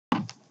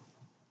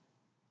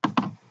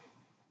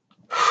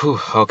Whew,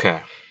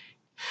 okay.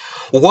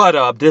 What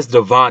up? This is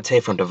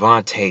Devontae from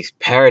Devontae's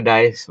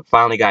Paradise.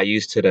 Finally got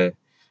used to the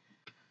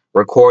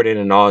recording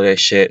and all that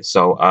shit.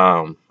 So,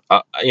 a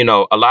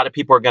lot of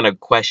people are gonna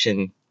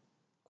question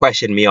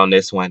me on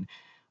this one.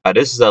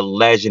 This is a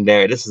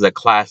legendary. This is a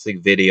classic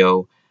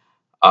video.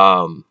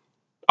 Um,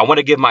 I want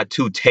to give my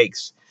two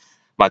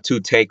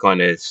take on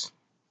this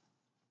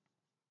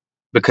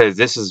because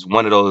this is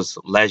one of those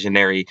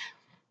legendary.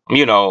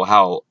 You know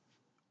how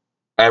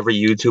every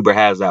YouTuber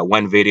has that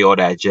one video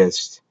that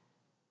just,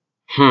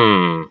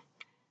 hmm,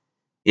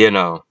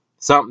 there's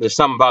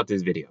something about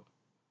this video.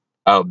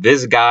 For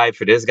this guy,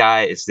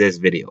 it's this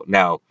video.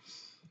 Now,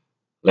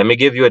 let me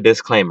give you a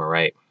disclaimer,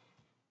 right?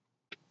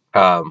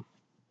 Um,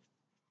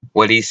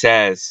 what he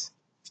says,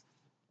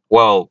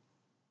 well,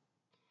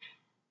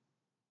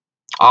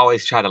 I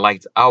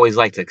always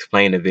like to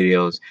explain the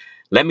videos.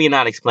 Let me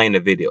not explain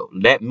the video.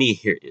 Let me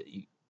hear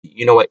it.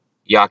 You know what?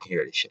 Y'all can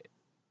hear this shit.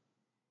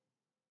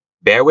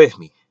 Bear with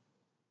me.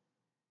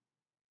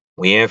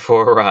 We in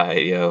for a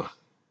ride, yo.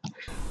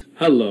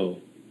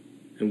 Hello,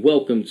 and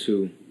welcome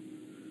to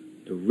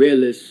the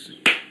realest.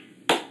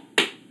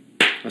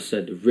 I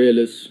said the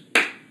realest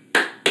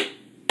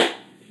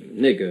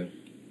nigga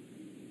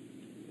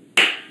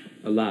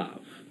alive.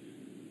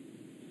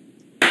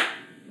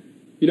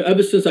 You know,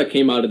 ever since I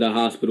came out of the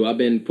hospital, I've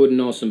been putting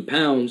on some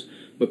pounds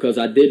because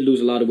I did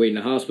lose a lot of weight in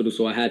the hospital,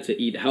 so I had to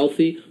eat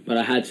healthy, but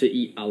I had to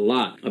eat a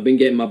lot. I've been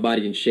getting my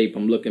body in shape.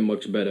 I'm looking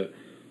much better.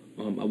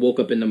 I woke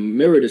up in the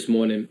mirror this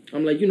morning.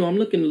 I'm like, I'm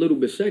looking a little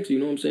bit sexy, you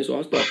know what I'm saying? So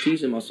I start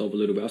teasing myself a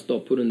little bit. I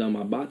start putting down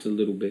my box a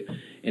little bit,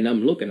 and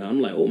I'm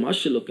like, oh, my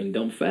shit looking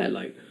dumb fat.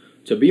 Like,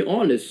 to be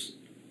honest,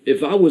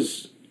 if I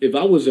was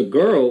a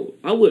girl,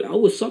 I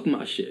would suck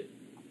my shit.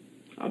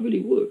 I really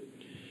would.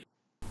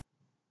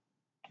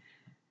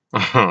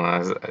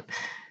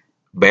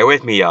 Bear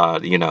with me,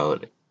 y'all.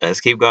 Let's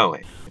keep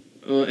going.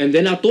 And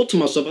then I thought to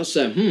myself, I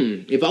said,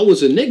 if I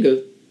was a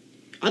nigga,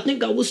 I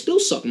think I would still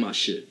suck my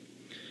shit.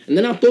 And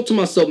then I thought to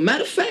myself,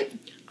 matter of fact,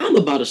 I'm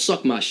about to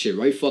suck my shit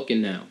right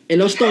fucking now.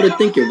 And I started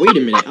thinking, wait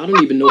a minute, I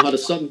don't even know how to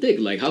suck dick.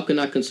 Like, how can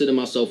I consider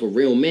myself a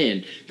real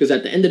man? Because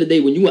at the end of the day,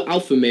 when you're an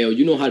alpha male,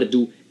 you know how to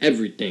do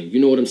everything. You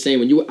know what I'm saying?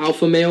 When you're an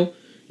alpha male,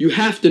 you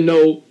have to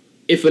know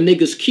if a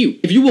nigga's cute.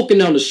 If you walking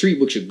down the street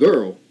with your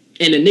girl,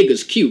 and a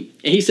nigga's cute,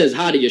 and he says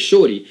hi to your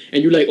shorty,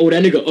 and you're like, oh,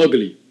 that nigga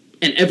ugly,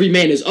 and every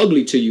man is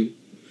ugly to you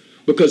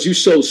because you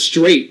so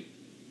straight,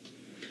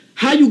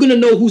 how you gonna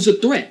know who's a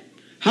threat?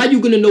 How you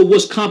gonna know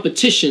what's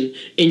competition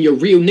in your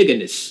real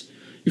nigganess?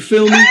 You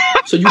feel me?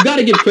 So you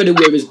gotta give credit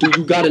where it's due.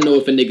 You gotta know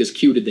if a nigga's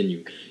cuter than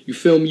you. You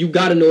feel me? You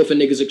gotta know if a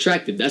nigga's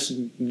attractive. That's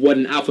what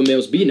an alpha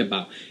male's being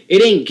about.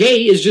 It ain't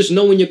gay, it's just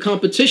knowing your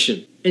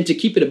competition. And to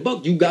keep it a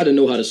buck, you gotta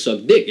know how to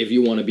suck dick if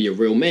you wanna be a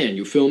real man.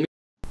 You feel me?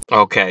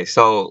 Okay,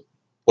 so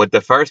with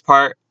the first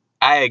part,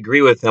 I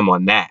agree with him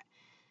on that.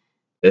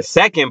 The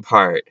second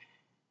part,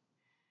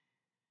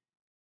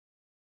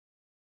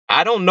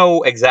 I don't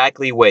know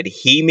exactly what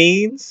he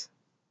means.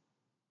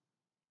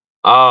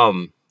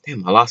 Damn,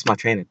 I lost my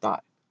train of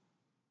thought.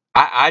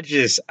 I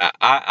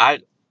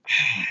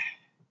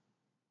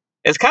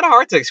it's kind of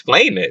hard to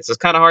explain this.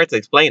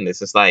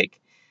 It's like,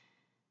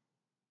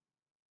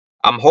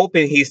 I'm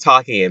hoping he's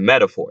talking in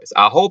metaphors.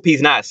 I hope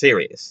he's not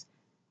serious.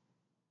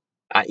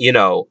 Shout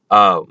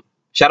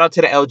out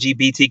to the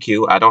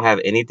LGBTQ. I don't have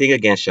anything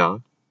against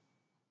y'all.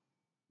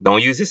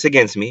 Don't use this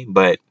against me,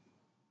 but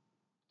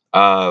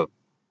uh,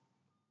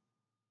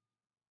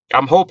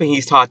 I'm hoping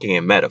he's talking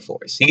in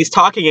metaphors. He's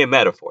talking in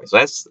metaphors.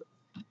 Let's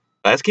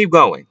keep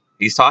going.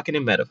 He's talking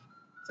in metaphors.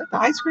 Is that the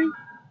ice cream?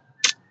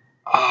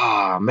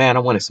 Ah, man,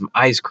 I wanted some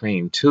ice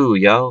cream too,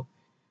 yo.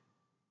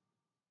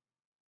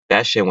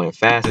 That shit went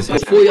fast as hell.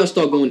 Before y'all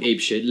start going ape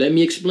shit, let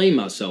me explain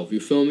myself. You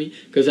feel me?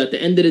 Because at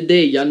the end of the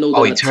day, y'all know that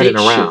I take shit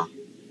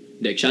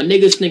that y'all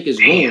niggas think is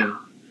wrong,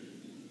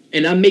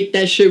 and I make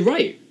that shit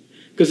right.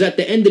 Because at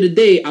the end of the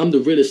day, I'm the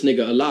realest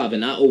nigga alive,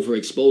 and I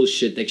overexpose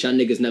shit that y'all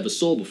niggas never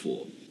saw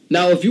before.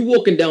 Now, if you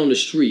walking down the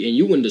street and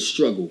you in the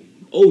struggle,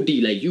 OD,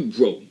 like you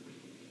broke,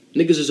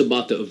 niggas is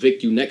about to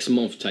evict you next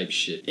month type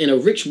shit, and a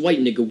rich white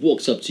nigga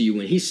walks up to you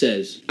and he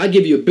says, I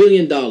give you $1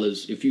 billion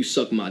if you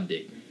suck my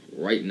dick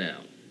right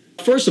now.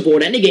 First of all,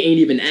 that nigga ain't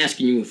even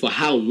asking you for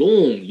how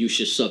long you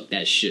should suck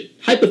that shit.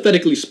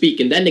 Hypothetically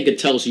speaking, that nigga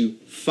tells you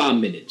 5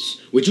 minutes.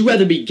 Would you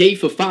rather be gay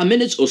for 5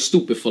 minutes or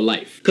stupid for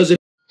life? Because if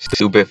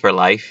stupid for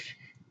life.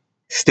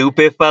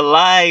 Stupid for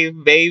life,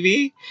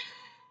 baby.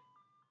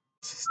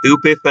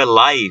 Stupid for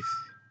life.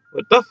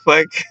 What the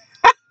fuck?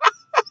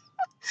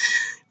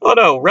 Oh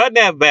no, run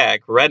that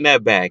back. Run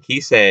that back.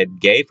 He said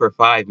gay for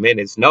 5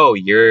 minutes. No,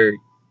 you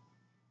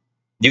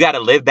gotta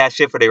live that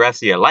shit for the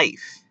rest of your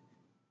life.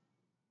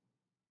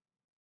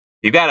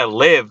 You gotta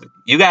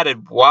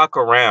walk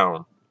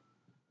around.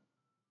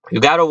 You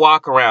gotta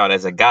walk around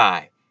as a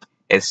guy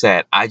and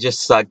said, I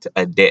just sucked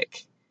a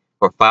dick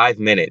for 5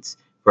 minutes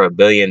for $1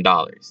 billion.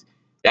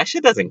 That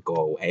shit doesn't go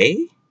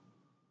away.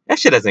 That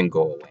shit doesn't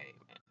go away.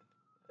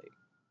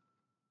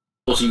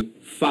 you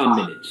 5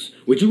 minutes.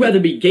 Would you rather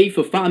be gay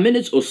for 5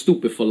 minutes or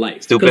stupid for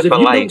life? Stupid Because if for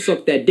you life. don't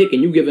suck that dick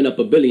and you giving up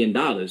 $1 billion,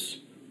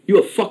 you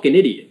a fucking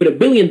idiot. With $1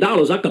 billion,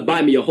 I could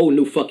buy me a whole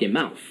new fucking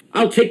mouth.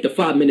 I'll take the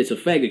 5 minutes of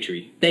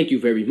faggotry. Thank you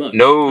very much.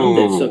 No.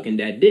 I'm done sucking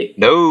that dick.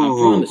 No.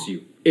 I promise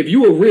you. If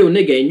you a real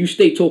nigga and you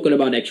stay talking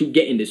about that you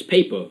getting this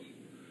paper,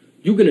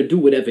 you gonna do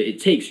whatever it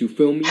takes, you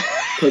feel me?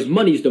 Cause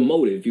money's the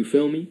motive, you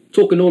feel me?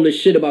 Talking all this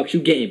shit about you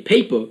getting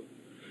paper,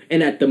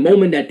 and at the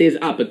moment that there's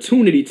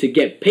opportunity to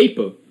get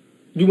paper,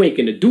 you ain't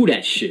gonna do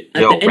that shit.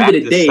 At the end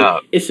of the day,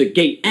 it's a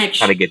gay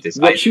action. Trying to get this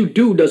what you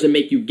do doesn't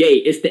make you gay.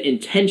 It's the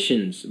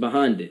intentions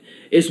behind it.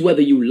 It's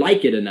whether you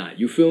like it or not,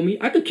 you feel me?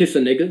 I could kiss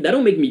a nigga, that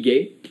don't make me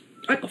gay.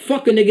 I could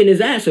fuck a nigga in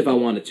his ass if I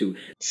wanted to.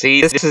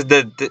 See, this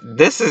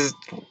is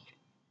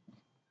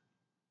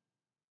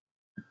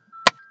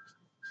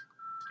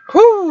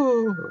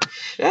whoo,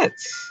 shit.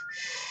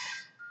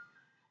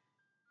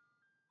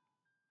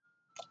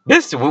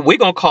 This we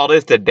gonna call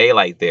this the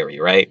daylight theory,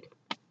 right?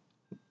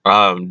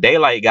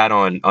 Daylight got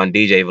on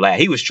DJ Vlad.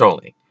 He was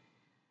trolling,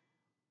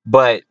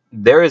 but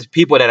there is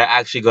people that are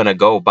actually gonna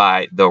go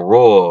by the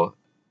rule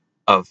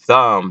of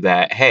thumb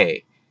that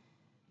hey,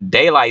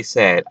 Daylight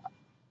said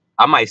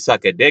I might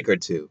suck a dick or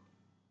two,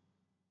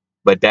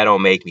 but that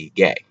don't make me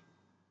gay.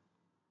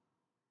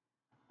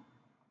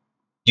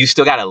 You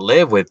still gotta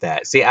live with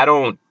that. See, I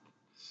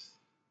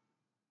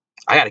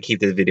gotta keep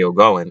this video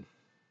going.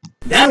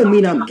 That don't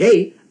mean I'm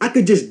gay. I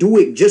could just do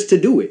it just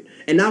to do it.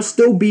 And I'll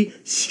still be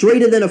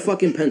straighter than a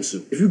fucking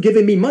pencil. If you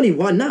giving me money,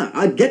 why not?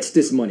 I gets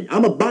this money.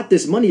 I'm about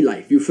this money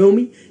life. You feel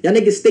me? Y'all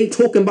niggas stay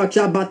talking about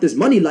y'all about this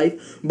money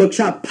life, but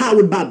y'all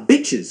powered by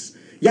bitches.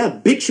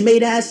 Y'all bitch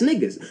made ass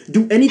niggas.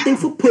 Do anything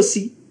for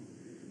pussy.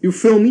 You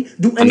feel me?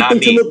 Do anything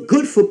to look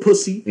good for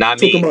pussy. Not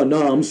talking me. About,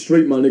 nah, I'm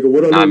straight, my nigga.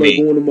 What I look like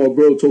going to my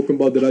girl talking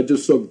about that I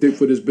just sucked dick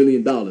for this $1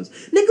 billion.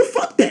 Nigga,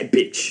 fuck that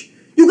bitch.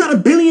 You got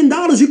 $1 billion.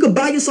 You could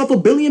buy yourself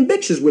 1 billion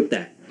bitches with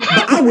that.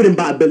 But I wouldn't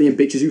buy 1 billion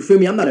bitches. You feel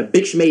me? I'm not a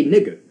bitch-made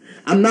nigga.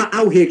 I'm not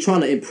out here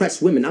trying to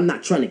impress women. I'm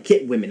not trying to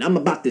get women. I'm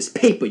about this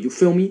paper. You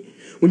feel me?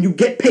 When you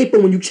get paper,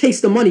 when you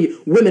chase the money,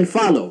 women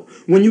follow.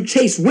 When you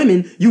chase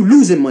women, you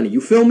losing money.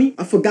 You feel me?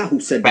 I forgot who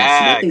said that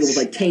shit. I think it was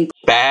like Kane.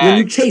 When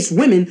you chase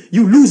women,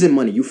 you losing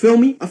money. You feel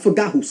me? I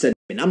forgot who said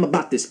that. I'm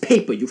about this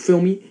paper. You feel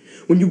me?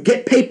 When you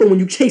get paper, when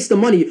you chase the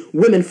money,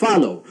 women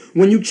follow.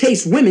 When you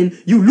chase women,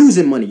 you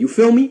losing money. You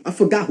feel me? I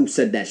forgot who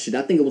said that shit.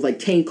 I think it was like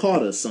Kane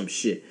Carter or some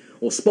shit.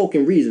 Or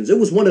Spoken Reasons. It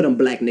was one of them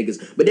black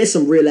niggas. But there's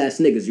some real ass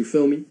niggas, you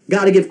feel me?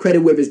 Gotta give credit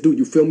where it's due,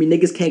 you feel me?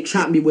 Niggas can't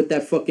chop me with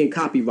that fucking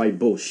copyright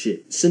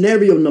bullshit.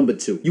 Scenario number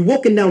 2. You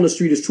walking down the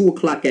street, it's 2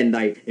 o'clock at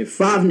night, and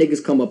 5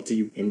 niggas come up to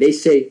you, and they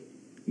say,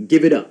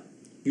 give it up.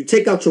 You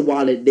take out your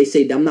wallet, they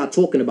say, I'm not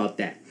talking about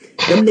that.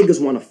 Them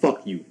niggas wanna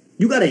fuck you.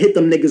 You gotta hit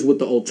them niggas with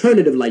the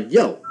alternative like,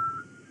 yo,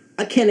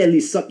 I can't at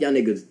least suck y'all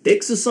niggas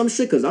dicks or some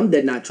shit, cause I'm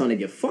dead not trying to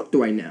get fucked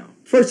right now.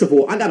 First of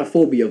all, I got a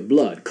phobia of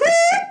blood.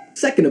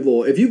 Second of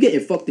all, if you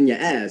getting fucked in your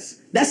ass,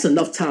 that's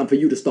enough time for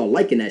you to start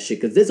liking that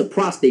shit, because there's a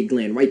prostate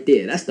gland right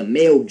there. That's the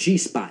male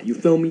G-spot, you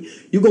feel me?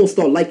 You gonna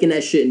start liking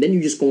that shit, and then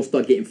you just gonna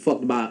start getting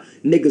fucked by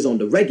niggas on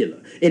the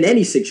regular. In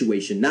any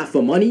situation, not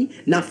for money,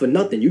 not for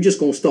nothing. You just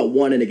gonna start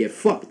wanting to get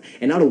fucked,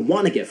 and I don't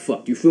want to get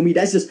fucked, you feel me?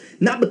 That's just,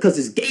 not because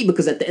it's gay,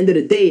 because at the end of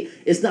the day,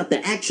 it's not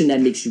the action that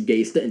makes you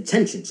gay, it's the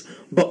intentions.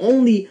 But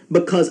only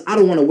because I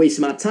don't want to waste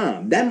my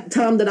time. That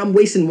time that I'm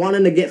wasting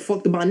wanting to get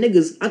fucked by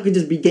niggas, I could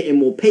just be getting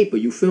more paper,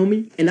 you feel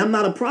me? And I'm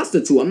not a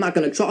prostitute. I'm not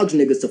gonna charge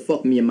niggas to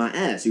fuck me in my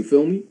ass, you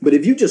feel me? But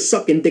if you just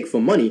sucking dick for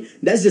money,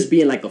 that's just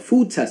being like a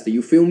food tester,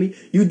 you feel me?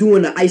 You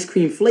doing the ice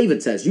cream flavor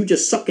test. You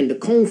just sucking the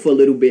cone for a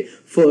little bit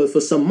for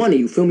some money,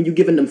 you feel me? You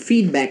giving them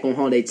feedback on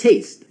how they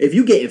taste. If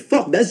you getting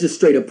fucked, that's just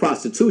straight up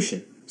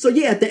prostitution. So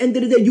yeah, at the end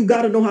of the day, you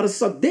gotta know how to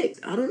suck dick.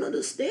 I don't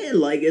understand.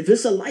 Like, if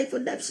it's a life or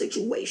death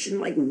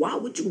situation, like, why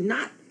would you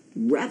not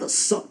rather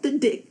suck the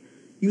dick?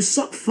 You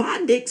suck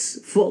 5 dicks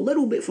for a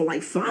little bit, for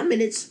like 5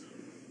 minutes,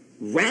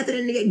 rather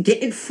than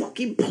getting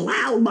fucking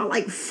plowed by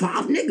like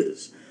 5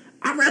 niggas.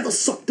 I'd rather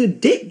suck the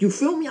dick, you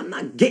feel me? I'm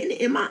not getting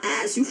it in my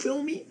ass, you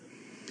feel me?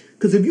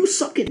 Because if you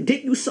sucking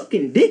dick, you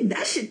sucking dick,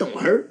 that shit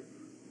don't hurt.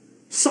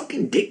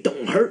 Sucking dick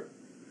don't hurt.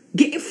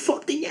 Getting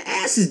fucked in your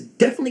ass is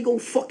definitely gonna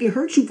fucking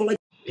hurt you for like...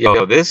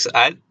 Yo, this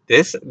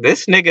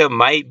nigga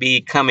might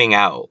be coming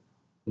out,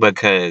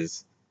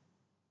 because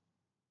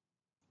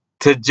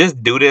to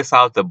just do this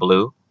out the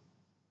blue,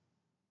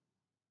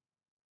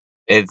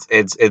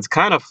 it's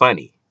kind of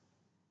funny.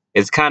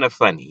 It's kind of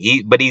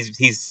funny. But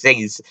he's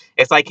saying,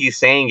 it's like he's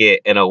saying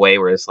it in a way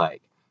where it's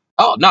like,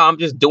 oh no, I'm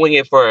just doing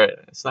it for.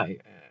 It's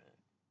like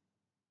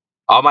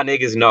all my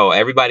niggas know.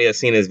 Everybody that's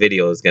seen this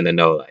video is gonna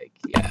know. Like,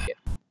 yeah.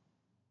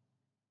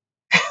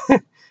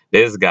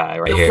 This guy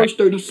right here. The first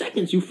 30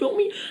 seconds, you feel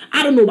me?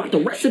 I don't know about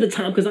the rest of the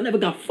time because I never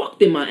got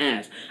fucked in my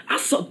ass. I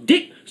suck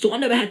dick, so I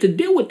never had to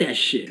deal with that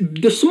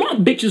shit. The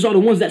smart bitches are the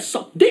ones that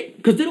suck dick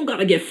because they don't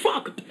gotta get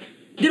fucked.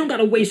 They don't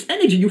gotta waste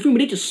energy, you feel me?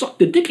 They just suck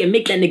the dick and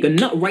make that nigga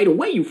nut right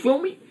away, you feel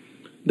me?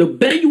 The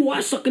better you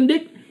are sucking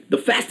dick, the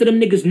faster them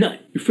niggas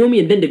nut, you feel me?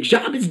 And then the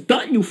job is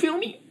done, you feel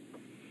me?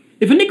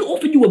 If a nigga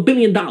offered you $1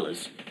 billion,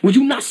 would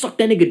you not suck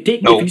that nigga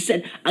dick? No. If he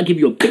said, I'll give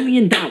you $1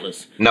 billion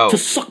No. to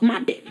suck my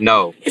dick?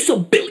 No. It's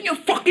 $1 billion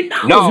fucking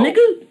dollars, No.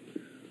 nigga.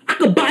 I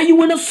could buy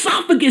you an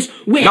esophagus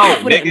with No, half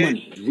of that nigga.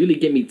 money. Really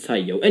get me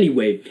tight, yo.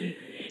 Anyway,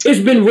 it's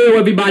been real,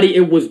 everybody.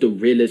 It was the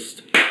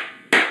realest.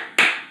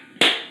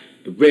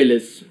 The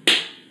realest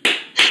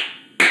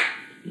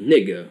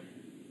nigga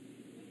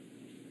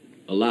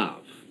alive.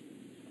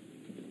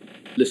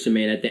 Listen,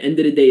 man, at the end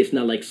of the day, it's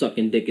not like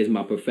sucking dick is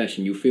my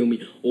profession. You feel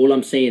me? All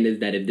I'm saying is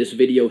that if this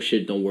video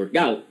shit don't work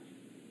out,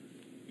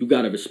 you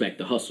gotta respect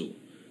the hustle.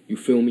 You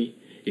feel me?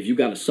 If you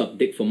gotta suck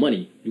dick for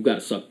money, you gotta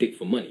suck dick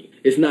for money.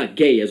 It's not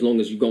gay as long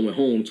as you're going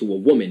home to a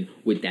woman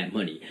with that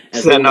money.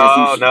 As long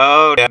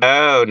No.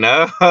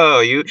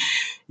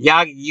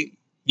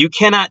 You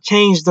cannot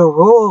change the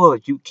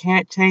rules. You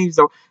can't change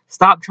the.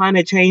 Stop trying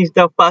to change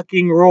the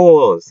fucking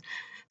rules.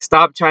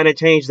 Stop trying to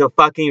change the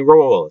fucking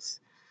rules.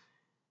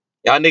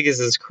 Y'all niggas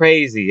is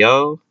crazy,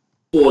 yo.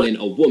 Falling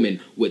a woman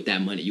with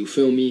that money, you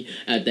feel me?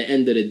 At the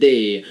end of the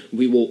day,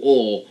 we will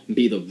all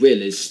be the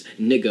realest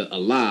nigga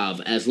alive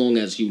as long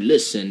as you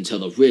listen to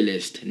the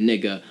realest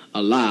nigga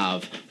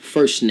alive.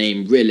 First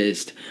name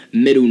realest,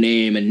 middle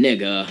name a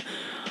nigga,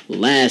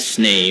 last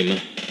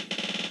name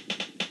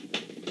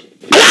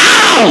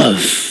love.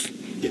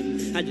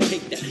 How'd you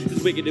take that?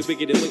 It's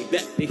wicked and way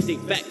back. They say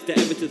facts that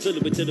ever since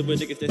little bit to the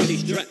niggas that stay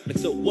strapped. Like,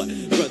 so what?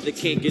 Brother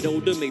can't get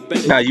older, make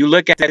better. Now you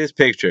look at this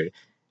picture.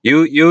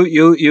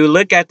 You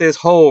look at this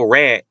whole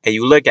rant and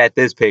you look at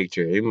this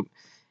picture. And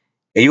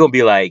you're gonna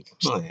be like,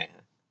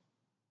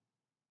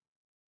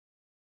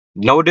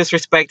 no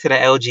disrespect to the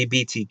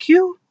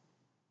LGBTQ,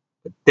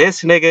 but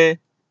this nigga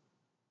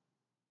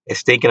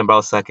is thinking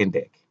about sucking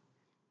dick.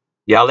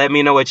 Y'all let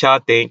me know what y'all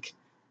think.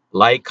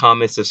 Like,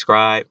 comment,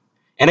 subscribe.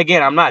 And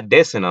again, I'm not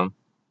dissing them.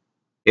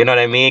 You know what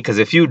I mean? Because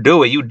if you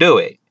do it, you do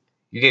it.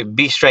 You can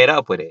be straight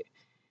up with it.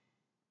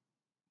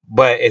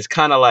 But it's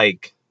kind of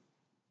like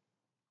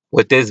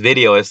with this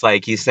video, it's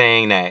like he's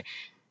saying that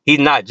he's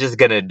not just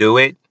gonna do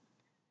it.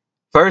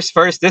 First,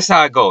 this is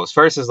how it goes.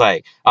 First is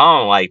like, I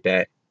don't like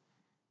that.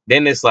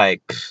 Then it's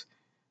like,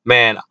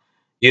 man,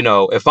 you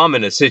know, if I'm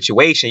in a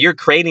situation, you're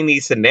creating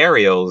these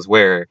scenarios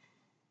where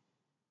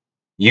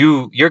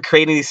you're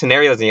creating these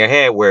scenarios in your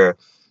head where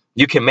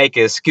you can make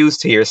an excuse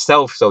to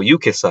yourself so you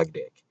can suck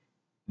dick.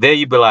 Then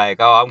you be like,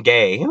 oh, I'm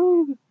gay.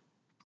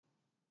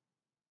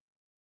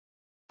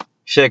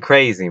 Shit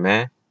crazy,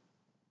 man.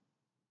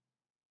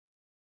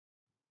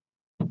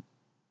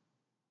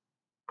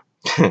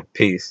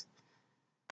 Peace.